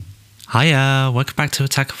Hiya, welcome back to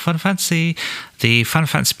Attack of Final Fantasy, the Final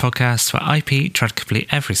Fantasy podcast where IP try to complete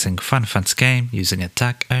every single Final Fantasy game using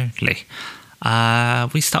attack only.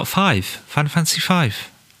 We start 5, Final Fantasy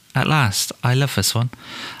 5, at last. I love this one,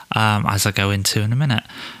 as I go into in a minute.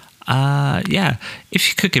 If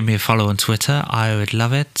you could give me a follow on Twitter, I would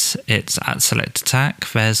love it. It's at Select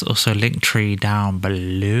Attack. There's also a link tree down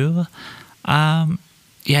below.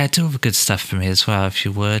 Do all the good stuff for me as well, if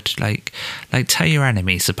you would. Like tell your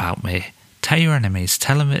enemies about me. Tell your enemies.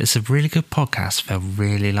 Tell them it's a really good podcast. They'll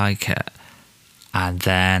really like it. And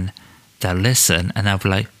then they'll listen and they'll be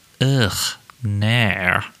like, ugh,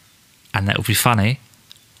 nah. And that'll be funny.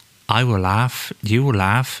 I will laugh. You will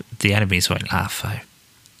laugh. The enemies won't laugh, though.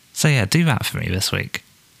 So yeah, do that for me this week.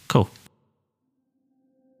 Cool.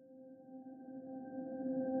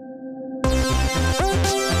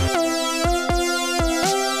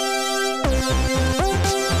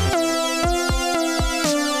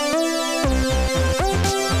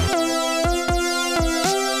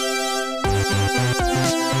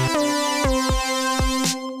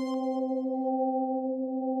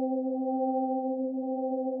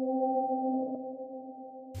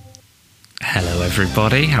 Hello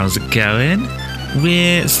everybody, how's it going?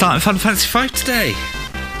 We're starting Final Fantasy 5 today.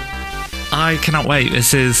 I cannot wait.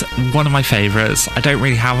 This is one of my favourites. I don't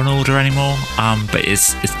really have an order anymore, but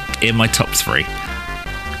it's in my top 3.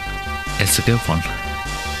 It's a good one.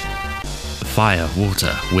 Fire,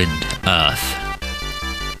 water, wind, earth.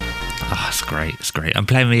 Oh, it's great, it's great. I'm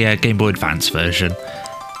playing the Game Boy Advance version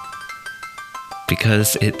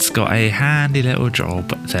because it's got a handy little job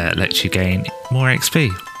that lets you gain more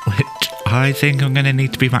XP, which I think I'm going to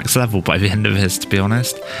need to be max level by the end of this, to be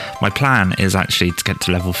honest. My plan is actually to get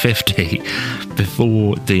to level 50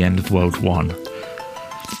 before the end of World 1.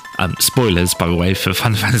 Spoilers, by the way, for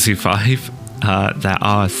Final Fantasy 5. There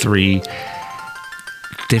are 3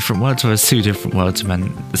 different worlds, or there's 2 different worlds, and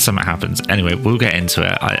then something happens. Anyway, we'll get into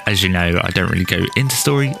it. As you know, I don't really go into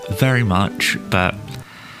story very much, but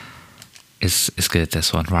it's good,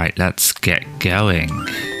 this one. Right, let's get going.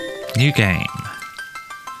 New game.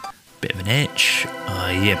 Bit of an itch. Oh,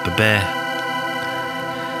 yeah, baby.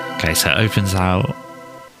 Okay, so it opens out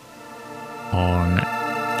on...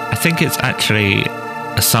 I think it's actually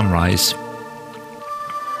a sunrise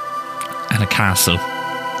and a castle.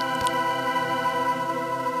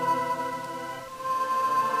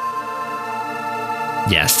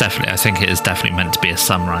 Yes, definitely. I think it is definitely meant to be a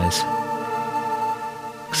sunrise.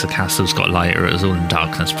 Because the castle's got lighter. It was all in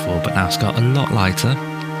darkness before, but now it's got a lot lighter.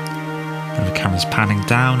 And the camera's panning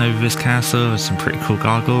down over this castle with some pretty cool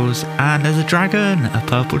gargoyles. And there's a dragon! A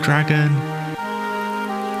purple dragon!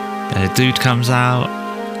 A dude comes out.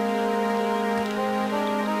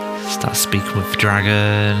 Starts speaking with the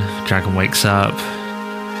dragon. Dragon wakes up.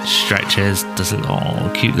 Stretches. Does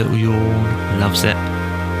a cute little yawn. Loves it.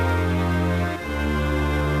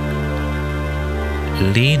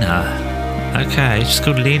 Lena. Okay, she's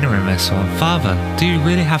called Lena in this one. Father, do you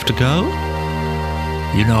really have to go?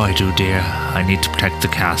 You know I do, dear. I need to protect the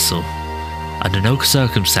castle. Under no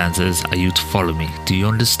circumstances are you to follow me. Do you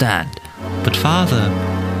understand? But father...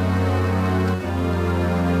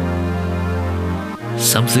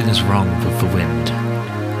 Something is wrong with the wind.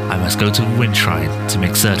 I must go to the wind shrine to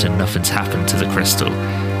make certain nothing's happened to the crystal.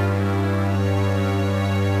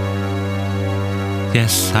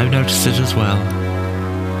 Yes, I've noticed it as well.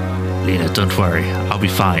 Lena, don't worry. I'll be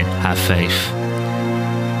fine. Have faith.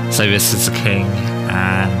 So this is the king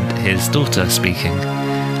and his daughter speaking.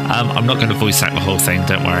 I'm not going to voice act the whole thing,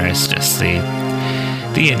 don't worry, it's just the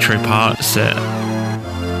intro parts that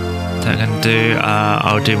I'm going to do.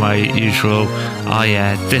 I'll do my usual, oh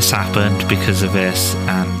yeah, this happened because of this,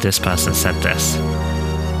 and this person said this.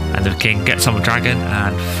 And the king gets on the dragon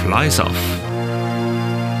and flies off.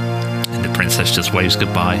 And the princess just waves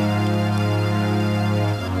goodbye.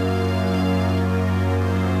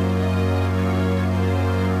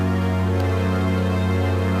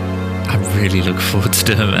 Really look forward to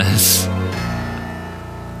doing this.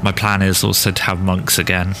 My plan is also to have monks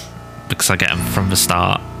again, because I get them from the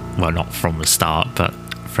start. Well, not from the start, but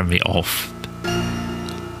from the off.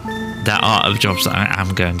 There are other jobs that I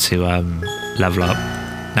am going to level up.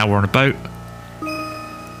 Now we're on a boat,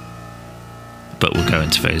 but we'll go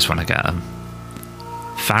into those when I get them.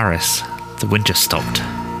 Faris, the wind just stopped.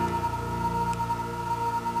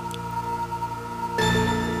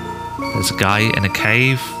 There's a guy in a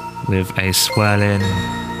cave with a swirling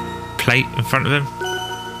plate in front of him.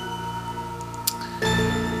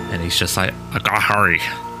 And he's just like, I gotta hurry.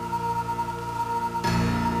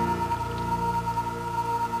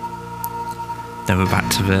 Then we're back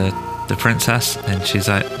to the princess, and she's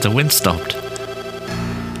like, the wind stopped.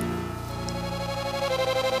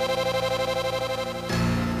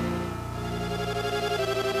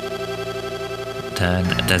 Then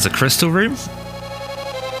there's a crystal room.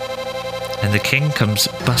 And the king comes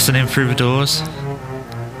busting in through the doors.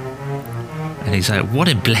 And he's like, what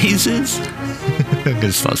in blazes? I'm going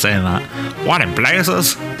to start saying that. What in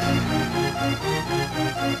blazes?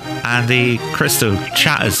 And the crystal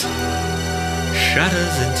shatters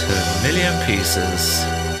into a million pieces.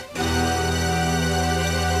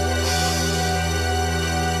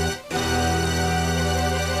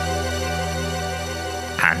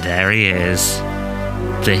 And there he is,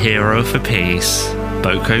 the hero for peace,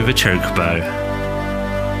 Boko the Chocobo.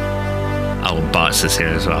 Oh, Bartz is here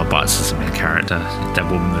as well. Bartz is the main character. They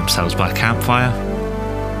warm themselves by a campfire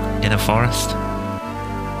in a forest.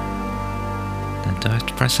 Then do I have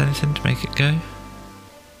to press anything to make it go?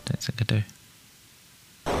 Don't think I do.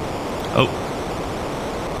 Oh,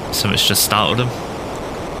 something's just startled him.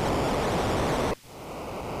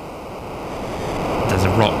 There's a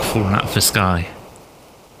rock falling out of the sky.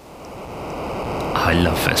 I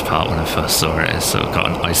love this part when I first saw it. It's sort of got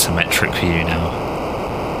an isometric view now.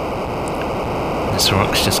 This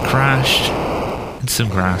rock's just crashed in some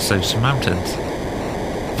grass over some mountains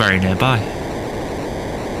very nearby.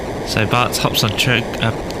 So Bart hops on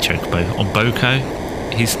Chocobo, on Boko.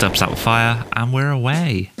 He stubs out the fire and we're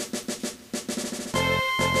away.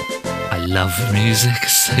 I love the music,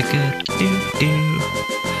 it's so good.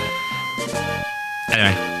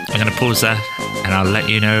 Anyway, I'm going to pause there and I'll let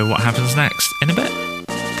you know what happens next in a bit.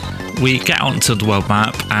 We get onto the world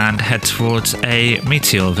map and head towards a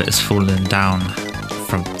meteor that is falling down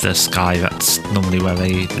from the sky. That's normally where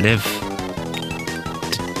they live.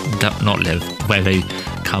 Not live, where they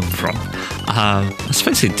come from. I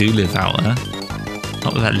suppose they do live out there.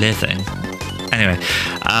 Not with that living. Anyway,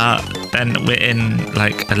 then we're in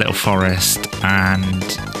like a little forest and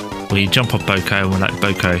we jump off Boko and we're like,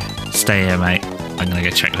 Boko, stay here, mate. I'm going to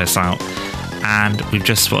go check this out. And we've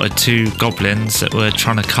just spotted two goblins that were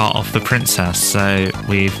trying to cart off the princess. So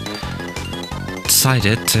we've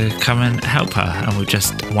decided to come and help her. And we've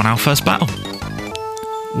just won our first battle.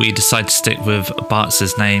 We decide to stick with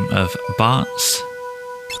Bartz's name of Bartz,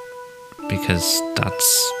 because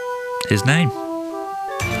that's his name.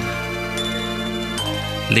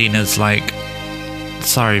 Lena's like,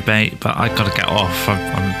 sorry mate, but I gotta get off.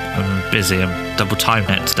 I'm busy, I'm double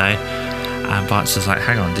timing it today. And Bartz is like,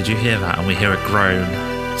 hang on, did you hear that? And we hear a groan,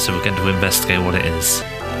 so we're going to investigate what it is.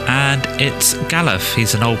 And it's Galuf.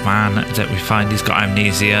 He's an old man that we find. He's got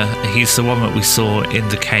amnesia. He's the one that we saw in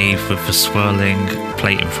the cave with the swirling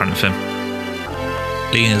plate in front of him.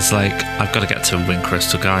 Lena's like, I've got to get to Wind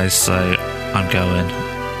Crystal, guys, so I'm going.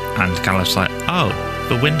 And Galuf's like, oh,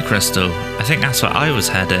 the Wind Crystal. I think that's where I was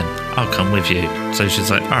heading. I'll come with you. So she's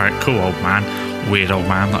like, all right, cool, old man. Weird old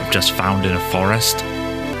man that I've just found in a forest.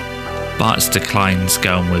 Bartz declines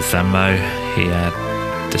going with them though. He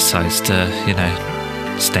decides to,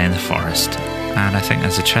 stay in the forest. And I think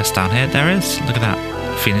there's a chest down here. There is. Look at that.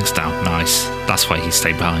 Phoenix down. Nice. That's why he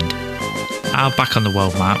stayed behind. Now back on the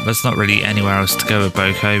world map. There's not really anywhere else to go with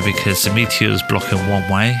Boko because the meteor's blocking one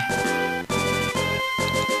way.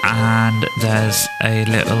 And there's a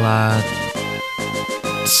little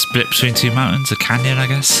split between two mountains. A canyon, I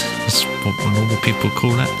guess. That's what normal people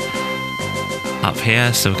call it. Up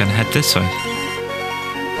here, so we're going to head this way.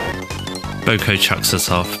 Boko chucks us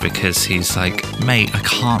off because he's like, mate, I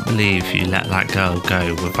can't believe you let that girl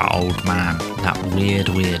go with that old man, that weird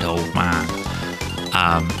old man.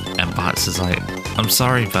 And Bartz is like, I'm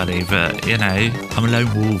sorry buddy, but I'm a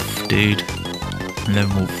lone wolf, dude. I'm a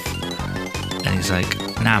lone wolf. And he's like,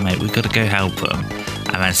 nah mate, we've got to go help him.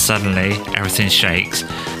 And then suddenly everything shakes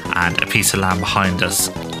and a piece of land behind us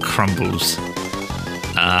crumbles.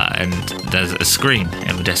 And there's a scream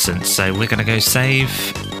in the distance, so we're going to go save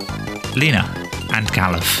Lena and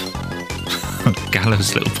Galuf.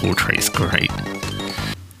 Galuf's little portrait is great.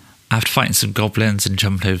 After fighting some goblins and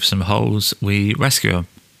jumping over some holes, we rescue them.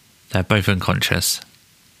 They're both unconscious.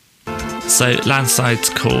 So landslides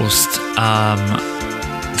caused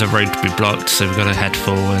the road to be blocked, so we've got to head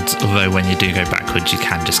forwards, although when you do go backwards you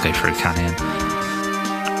can just go through a canyon.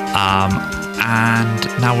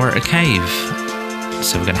 And now we're at a cave.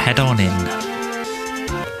 So we're going to head on in.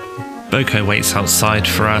 Boko waits outside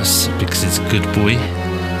for us because he's a good boy.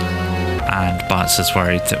 And Bartz is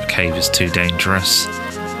worried that the cave is too dangerous.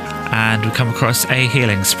 And we come across a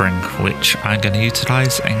healing spring, which I'm going to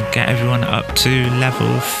utilise and get everyone up to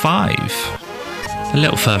level 5. A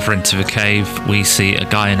little further into the cave, we see a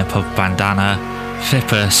guy in a purple bandana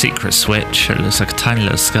flip a secret switch, it looks like a tiny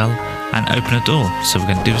little skull, and open a door. So we're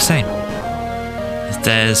going to do the same.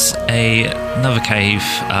 There's another cave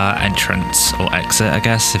entrance or exit, I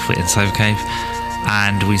guess, if we're inside the cave,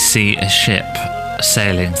 and we see a ship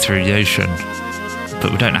sailing through the ocean.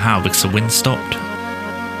 but we don't know how because the wind stopped.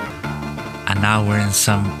 And now we're in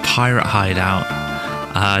some pirate hideout.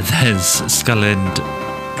 There's Skull and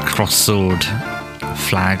Cross Sword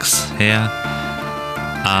flags here.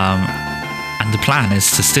 And the plan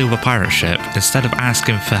is to steal the pirate ship. Instead of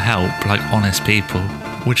asking for help like honest people,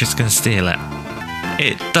 we're just going to steal it.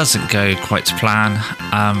 It doesn't go quite to plan.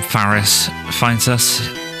 Faris finds us.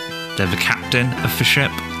 They're the captain of the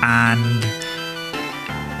ship, and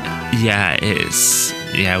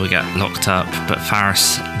we get locked up. But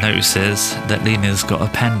Faris notices that Lena's got a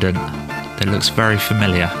pendant that looks very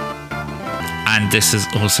familiar. And this is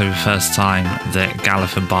also the first time that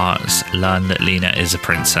Galuf and Bartz learn that Lena is a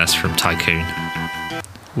princess from Tycoon.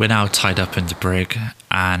 We're now tied up in the brig,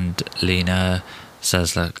 and Lena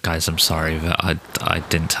says, "Look, guys, I'm sorry that I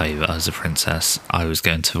didn't tell you that I was a princess. I was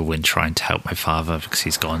going to the Wind Shrine to help my father because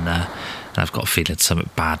he's gone there, and I've got a feeling something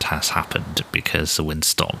bad has happened because the wind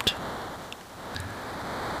stopped."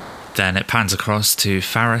 Then it pans across to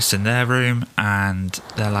Faris in their room, and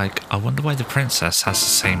they're like, "I wonder why the princess has the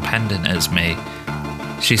same pendant as me.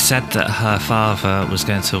 She said that her father was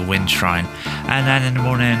going to a wind shrine." And then in the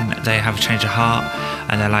morning they have a change of heart,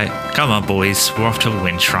 and they're like, "Come on boys, we're off to a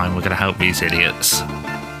wind shrine, we're going to help these idiots."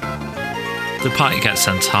 The party gets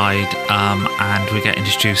untied, and we get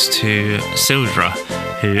introduced to Sildra,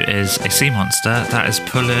 who is a sea monster that is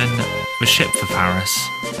pulling the ship for Faris,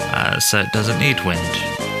 so it doesn't need wind,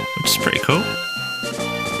 which is pretty cool.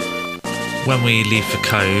 When we leave the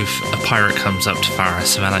cove, a pirate comes up to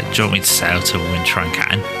Faris and they're like, "Do you want me to sail to a wind shrine,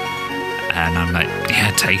 Captain?" And I'm like, "Yeah,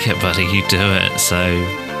 take it, buddy, you do it." So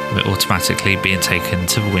we're automatically being taken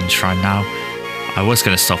to the wind shrine now. I was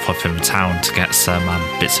going to stop off in the town to get some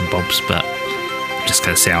bits and bobs, but I'm just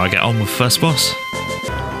going to see how I get on with first boss.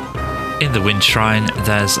 In the wind shrine,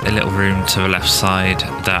 there's a little room to the left side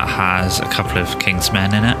that has a couple of king's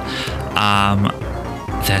men in it.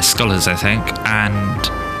 They're scholars, I think, and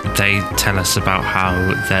they tell us about how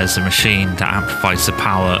there's a machine that amplifies the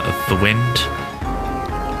power of the wind.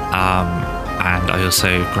 And I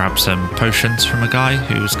also grabbed some potions from a guy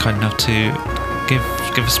who was kind enough to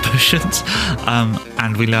give us potions.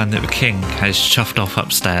 And we learned that the king has chuffed off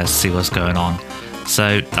upstairs to see what's going on.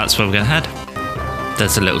 So that's where we're going to head.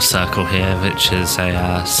 There's a little circle here, which is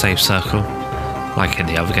a save circle, like in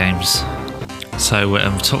the other games. So we're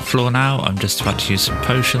on the top floor now. I'm just about to use some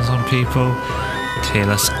potions on people to heal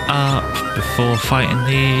us up before fighting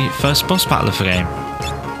the first boss battle of the game.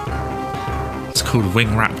 It's called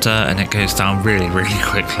Wing Raptor, and it goes down really, really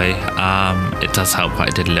quickly. It does help that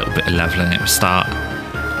I did a little bit of leveling at the start,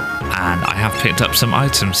 and I have picked up some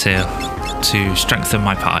items here to strengthen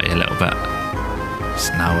my party a little bit.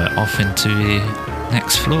 So now we're off into the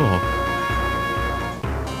next floor.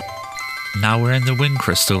 Now we're in the Wind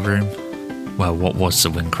Crystal room. Well, what was the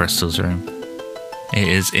Wind Crystals room? It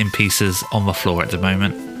is in pieces on the floor at the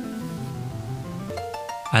moment.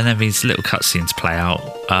 And then these little cutscenes play out.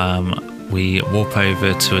 We warp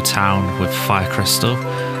over to a town with Fire Crystal,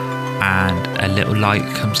 and a little light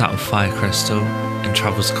comes out of Fire Crystal and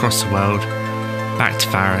travels across the world back to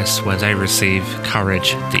Faris, where they receive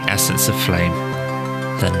Courage, the essence of flame.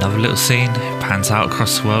 Then another little scene pans out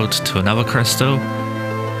across the world to another crystal.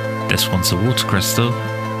 This one's a water crystal,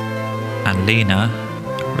 and Lena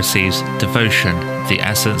receives Devotion, the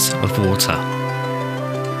essence of water.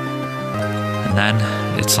 And then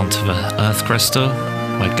it's onto the Earth crystal,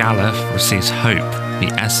 where Galuf receives Hope,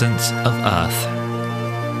 the essence of Earth.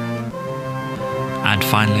 And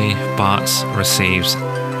finally, Bartz receives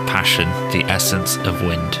Passion, the essence of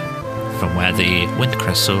wind, from where the wind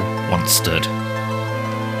crystal once stood.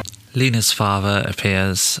 Lena's father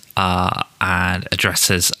appears and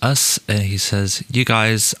addresses us, and he says, "You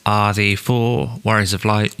guys are the 4 Warriors of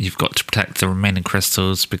Light. You've got to protect the remaining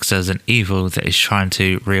crystals because there's an evil that is trying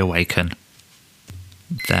to reawaken."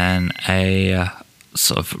 Then a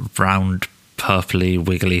sort of round, purpley,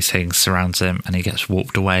 wiggly thing surrounds him, and he gets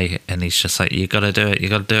warped away, and he's just like, "You gotta do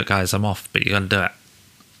it, guys, I'm off, but you gotta do it."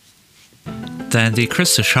 Then the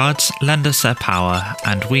crystal shards lend us their power,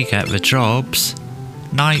 and we get the jobs: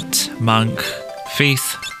 Knight, Monk,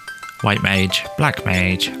 Thief, White Mage, Black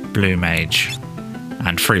Mage, Blue Mage,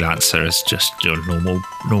 and Freelancer is just your normal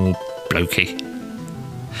blokey.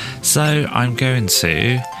 So I'm going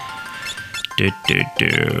to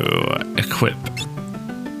equip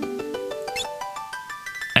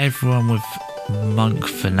everyone with Monk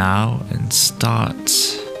for now and start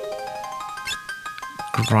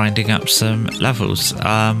grinding up some levels.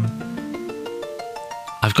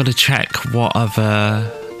 I've got to check what other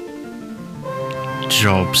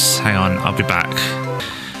jobs. Hang on, I'll be back.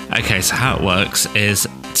 Okay, so how it works is,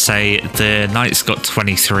 say the Knight's got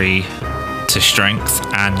 23 to strength,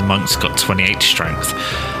 and the monk's got 28 strength.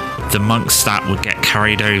 The monk stat would get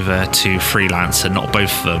carried over to Freelancer, not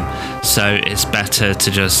both of them. So it's better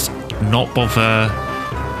to just not bother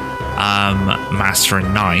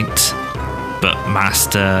mastering Knight, but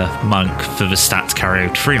master Monk for the stat to carry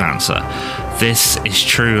over to Freelancer. This is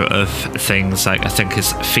true of things like, I think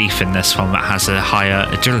it's Thief in this one that has a higher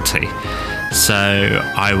agility. So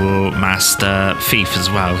I will master Thief as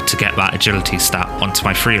well to get that agility stat onto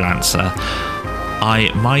my Freelancer.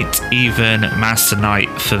 I might even master Knight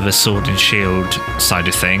for the sword and shield side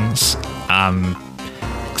of things,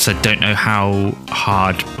 because I don't know how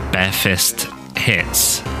hard Bare Fist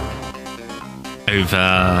hits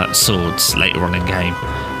over swords later on in game.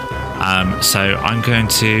 So I'm going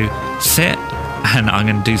to sit and I'm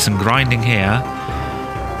going to do some grinding here.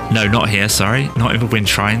 No, not here, sorry, not in the Wind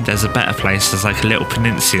Shrine. There's a better place. There's like a little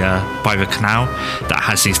peninsula by the canal that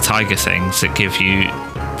has these tiger things that give you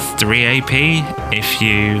 3 AP if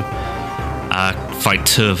you fight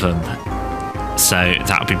 2 of them. So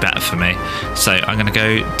that'll be better for me. So I'm going to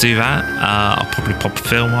go do that. I'll probably pop a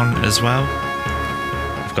film on as well.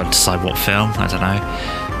 I've got to decide what film, I don't know.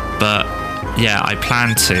 But yeah, I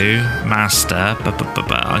plan to master, but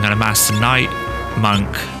I'm going to master Knight,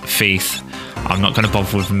 Monk, Thief. I'm not going to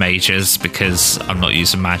bother with mages because I'm not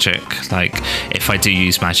using magic. Like, if I do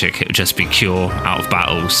use magic, it would just be cure out of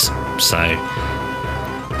battles. So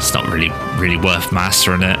it's not really worth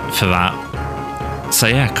mastering it for that. So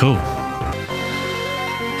yeah, cool.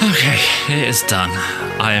 Okay, it is done.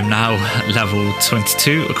 I am now level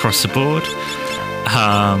 22 across the board.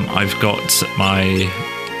 I've got my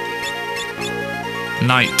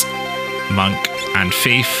Knight, Monk and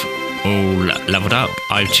Thief all leveled up.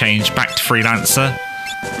 I've changed back to Freelancer.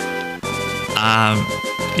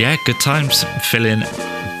 Yeah, good times. I'm feeling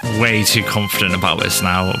way too confident about this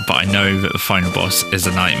now, but I know that the final boss is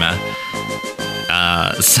a nightmare.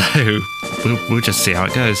 So we'll just see how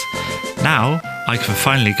it goes. Now I can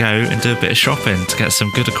finally go and do a bit of shopping to get some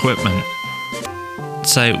good equipment.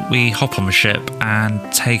 So we hop on the ship and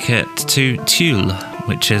take it to Tulle,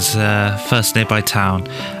 which is the first nearby town.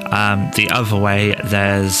 The other way,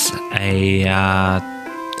 there's a...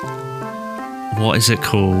 what is it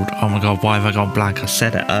called? Oh my god, why have I gone blank? I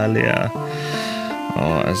said it earlier.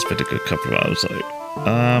 Oh, it's been a good couple of hours though.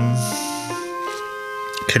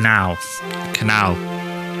 Canal.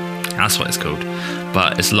 That's what it's called.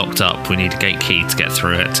 But it's locked up. We need a gate key to get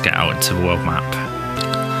through it to get out into the world map.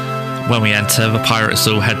 When we enter, the pirates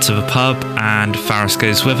all head to the pub and Faris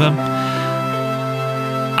goes with them.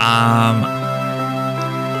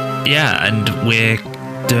 Yeah, and we're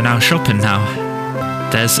doing our shopping now.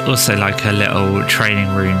 There's also like a little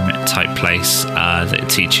training room type place that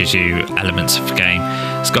teaches you elements of the game.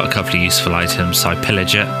 It's got a couple of useful items, so I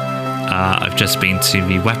pillage it. I've just been to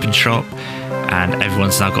the weapon shop and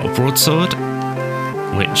everyone's now got a broadsword,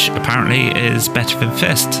 which apparently is better than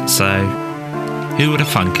Fist, so who would have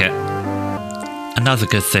thunk it? Another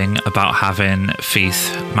good thing about having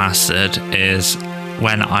Thief mastered is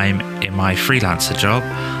when I'm in my Freelancer job,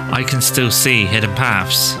 I can still see hidden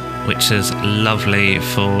paths, which is lovely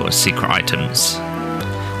for secret items.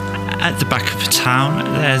 At the back of the town,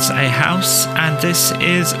 there's a house, and this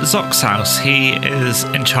is Zock's house. He is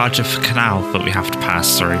in charge of the canal that we have to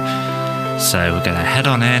pass through. So we're going to head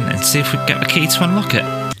on in and see if we can get the key to unlock it.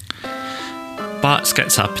 Bart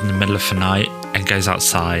gets up in the middle of the night and goes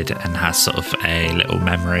outside and has sort of a little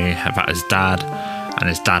memory about his dad and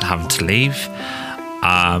his dad having to leave.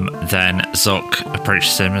 Then Zock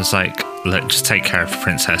approaches him and is like, look, just take care of the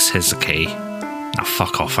princess, here's the key. Now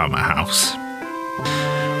fuck off out of my house.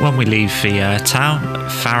 When we leave the town,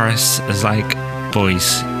 Faris is like,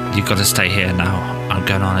 boys, you've got to stay here now. I'm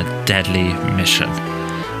going on a deadly mission.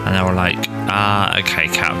 And they were like, okay,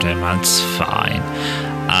 Captain, that's fine.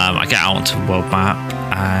 I get out onto the world map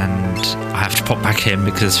and I have to pop back in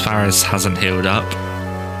because Faris hasn't healed up.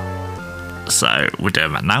 So we're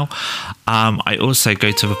doing that now. I also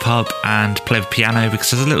go to the pub and play the piano because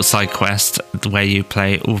there's a little side quest where you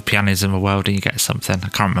play all the pianos in the world and you get something. I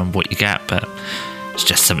can't remember what you get, but it's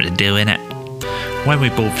just something to do, innit? When we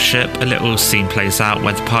board the ship, a little scene plays out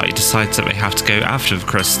where the party decides that they have to go after the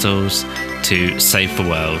crystals to save the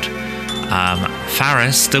world.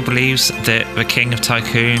 Faris still believes that the King of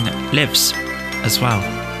Tycoon lives as well,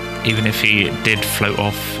 even if he did float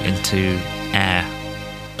off into air.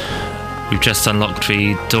 We've just unlocked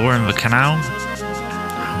the door in the canal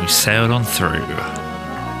and we've sailed on through.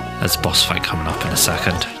 There's a boss fight coming up in a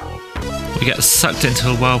second. We get sucked into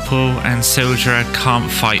a whirlpool and Sildra can't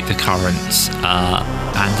fight the currents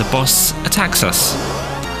and the boss attacks us.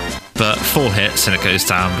 But 4 hits and it goes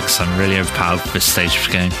down because I'm really overpowered for this stage of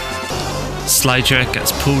the game. Slydra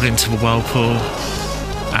gets pulled into the whirlpool,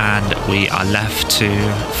 and we are left to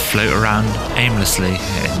float around aimlessly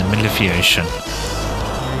in the middle of the ocean.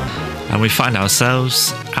 And we find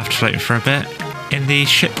ourselves, after floating for a bit, in the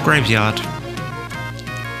ship graveyard.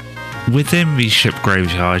 Within the ship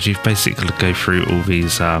graveyard, you've basically got to go through all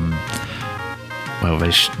these,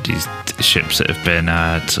 these ships that have been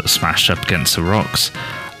sort of smashed up against the rocks.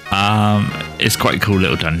 It's quite a cool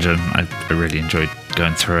little dungeon. I really enjoyed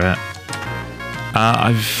going through it.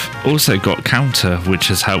 I've also got counter,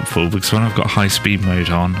 which is helpful because when I've got high speed mode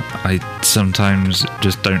on, I sometimes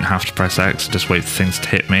just don't have to press X, just wait for things to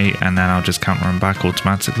hit me, and then I'll just counter them back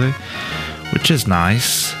automatically, which is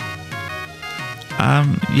nice.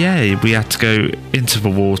 We had to go into the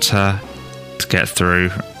water to get through.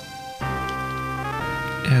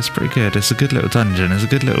 Yeah, it's pretty good. It's a good little dungeon. It's a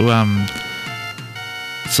good little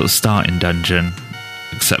sort of starting dungeon,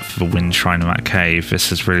 except for the wind shrine in that cave.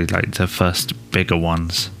 This is really like the first bigger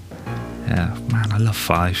ones. Yeah, man, I love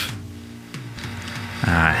 5.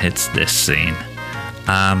 It's this scene.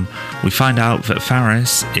 We find out that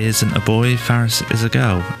Faris isn't a boy, Faris is a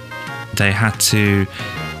girl. They had to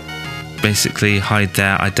basically hide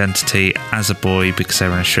their identity as a boy because they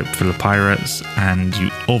were in a ship full of pirates, and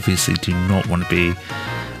you obviously do not want to be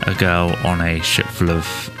a girl on a ship full of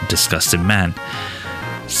disgusting men.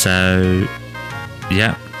 So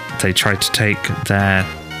yeah, they tried to take their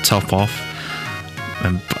top off,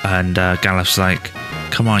 and Galuf's like,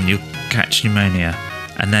 come on, you'll catch pneumonia.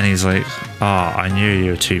 And then he's like, oh, I knew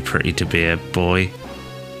you were too pretty to be a boy.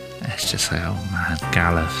 It's just like, oh man,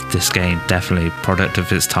 Galuf, this game definitely a product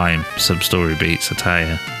of its time. Some story beats, I tell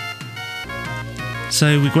you.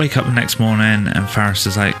 So we wake up the next morning and Faris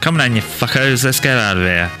is like, come on you fuckos, let's get out of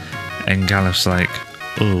here. And Galuf's like,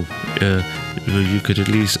 oh, you could at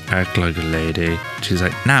least act like a lady. She's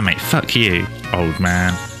like, nah mate, fuck you, old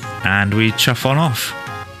man. And we chuff on off.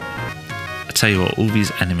 I tell you what, all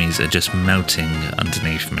these enemies are just melting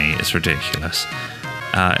underneath me. It's ridiculous.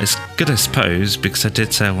 It's good, I suppose, because I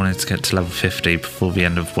did say I wanted to get to level 50 before the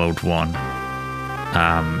end of World 1.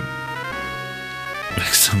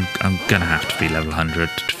 Because I'm gonna have to be level 100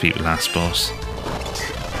 to defeat the last boss.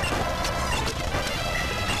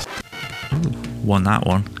 Ooh, won that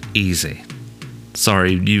one. Easy.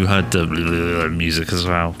 Sorry, you heard the music as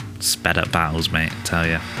well. Sped up battles, mate, I tell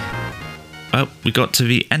ya. Well, we got to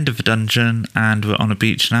the end of the dungeon and we're on a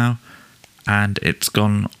beach now. And it's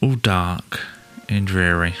gone all dark and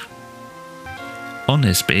dreary. On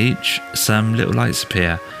this beach, some little lights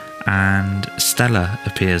appear, and Stella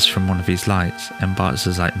appears from one of these lights, and Bart's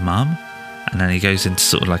is like, Mum? And then he goes into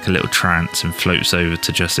sort of like a little trance and floats over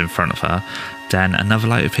to just in front of her. Then another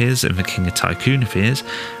light appears and the King of Tycoon appears,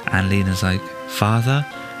 and Lena's like, Father?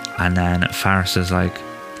 And then Faris is like,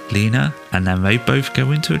 Lena? And then they both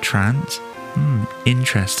go into a trance.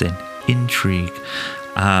 Interesting. Intrigue.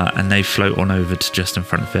 And they float on over to just in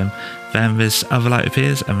front of him. Then this other light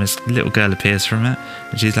appears and this little girl appears from it,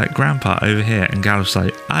 and she's like, Grandpa, over here. And Galuf's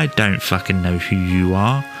like, I don't fucking know who you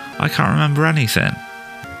are. I can't remember anything.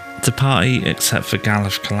 The party, except for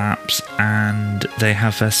Galuf, collapse and they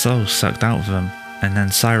have their souls sucked out of them. And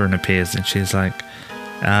then Siren appears and she's like,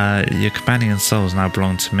 your companion's souls now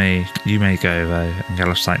belong to me. You may go though. And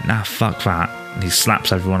Galuf's like, nah, fuck that. And he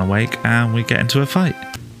slaps everyone awake and we get into a fight.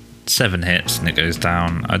 7 hits and it goes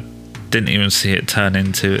down. I didn't even see it turn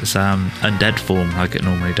into its undead form like it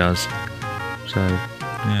normally does. So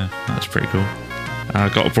yeah, that's pretty cool.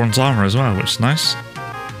 Got a bronze armor as well, which is nice.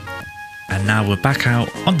 And now we're back out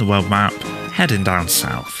on the world map, heading down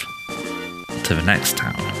south to the next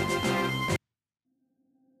town.